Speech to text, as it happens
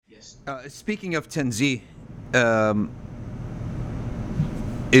Speaking of tanzih, um,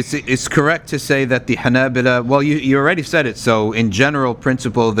 it's correct to say that the Hanabila, well, you already said it, so in general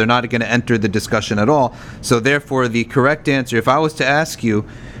principle, they're not going to enter the discussion at all. So therefore, the correct answer, if I was to ask you,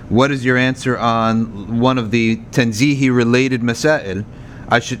 what is your answer on one of the tanzihi related masail,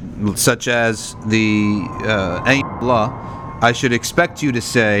 such as the Ayn Allah, I should expect you to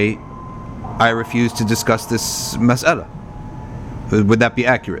say, I refuse to discuss this mas'ala. Would that be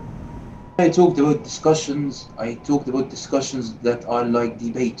accurate? I talked about discussions. I talked about discussions that are like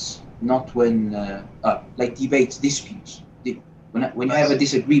debates, not like debates, disputes. When you have a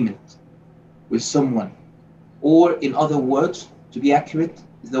disagreement with someone, or in other words, to be accurate,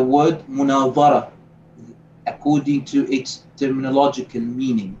 the word munawara, according to its terminological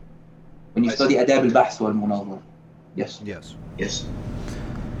meaning, when you study adab al-bahth wal munawara. Yes. Yes.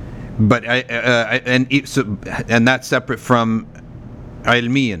 But and that's separate from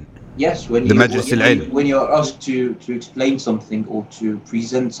ilmiyan. Yes, when you're asked to explain something or to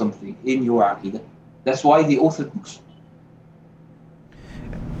present something in your aqidah, that's why they authored books.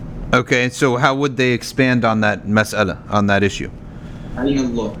 Okay, so how would they expand on that mas'ala, on that issue?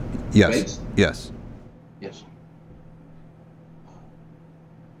 Allah. Yes, right? yes.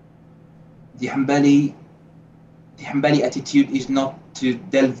 The Hanbali attitude is not to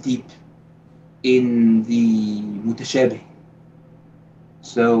delve deep in the mutashabih.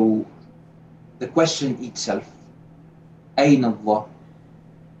 So the question itself, Ayn Allah,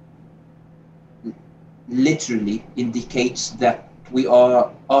 literally indicates that we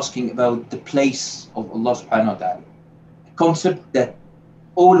are asking about the place of Allah subhanahu wa ta'ala. A concept that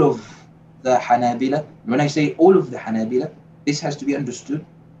all of the Hanabila, when I say all of the Hanabila, this has to be understood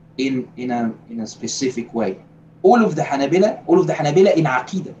in a specific way. All of the Hanabila in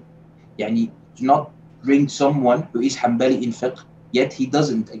Aqidah. Yani, do not bring someone who is Hanbali in fiqh, yet he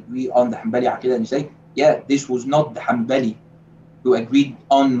doesn't agree on the Hanbali Aqidah, and you say, yeah, this was not the Hanbali who agreed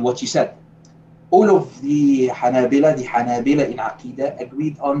on what you said. All of the Hanabila in Aqidah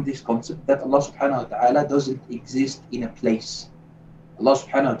agreed on this concept that Allah subhanahu wa ta'ala doesn't exist in a place. Allah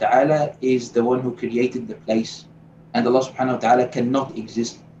subhanahu wa ta'ala is the one who created the place, and Allah subhanahu wa ta'ala cannot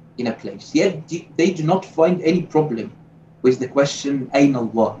exist in a place. Yet they do not find any problem with the question, Ayn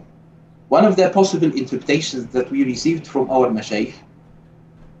Allah. One of the possible interpretations that we received from our mashayikh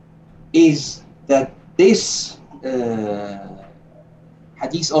is that this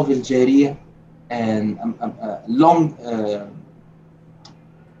hadith of al-Jariyah and along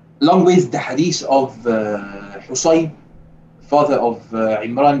with the hadith of Husayn, father of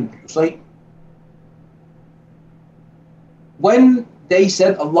Imran Husayn, when they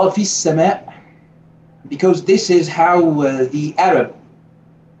said Allah fi sama', because this is how the Arab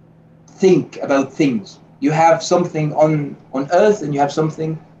think about things. You have something on earth and you have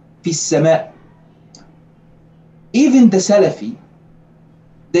something fi sama'. Even the Salafi,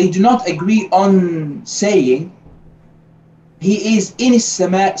 they do not agree on saying he is in his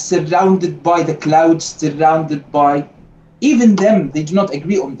sama', surrounded by the clouds, surrounded by, even them, they do not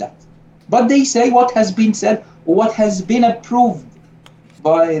agree on that. But they say what has been said or what has been approved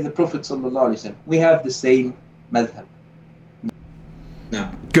by the Prophet ﷺ. We have the same madhab.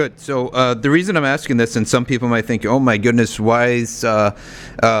 No. Good. So the reason I'm asking this, and some people might think, oh my goodness, why is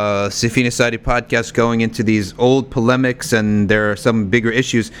Safina Sadi podcast going into these old polemics and there are some bigger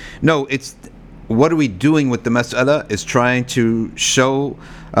issues? No, it's what are we doing with the mas'ala is trying to show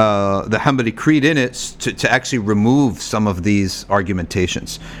the Hanbali creed in it to actually remove some of these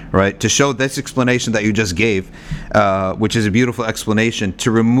argumentations, right? To show this explanation that you just gave, which is a beautiful explanation,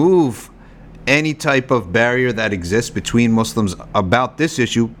 to remove any type of barrier that exists between Muslims about this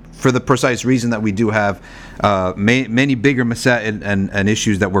issue, for the precise reason that we do have many bigger masail and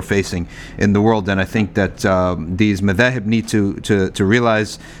issues that we're facing in the world. And I think that these madhahib need to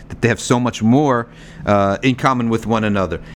realize that they have so much more in common with one another.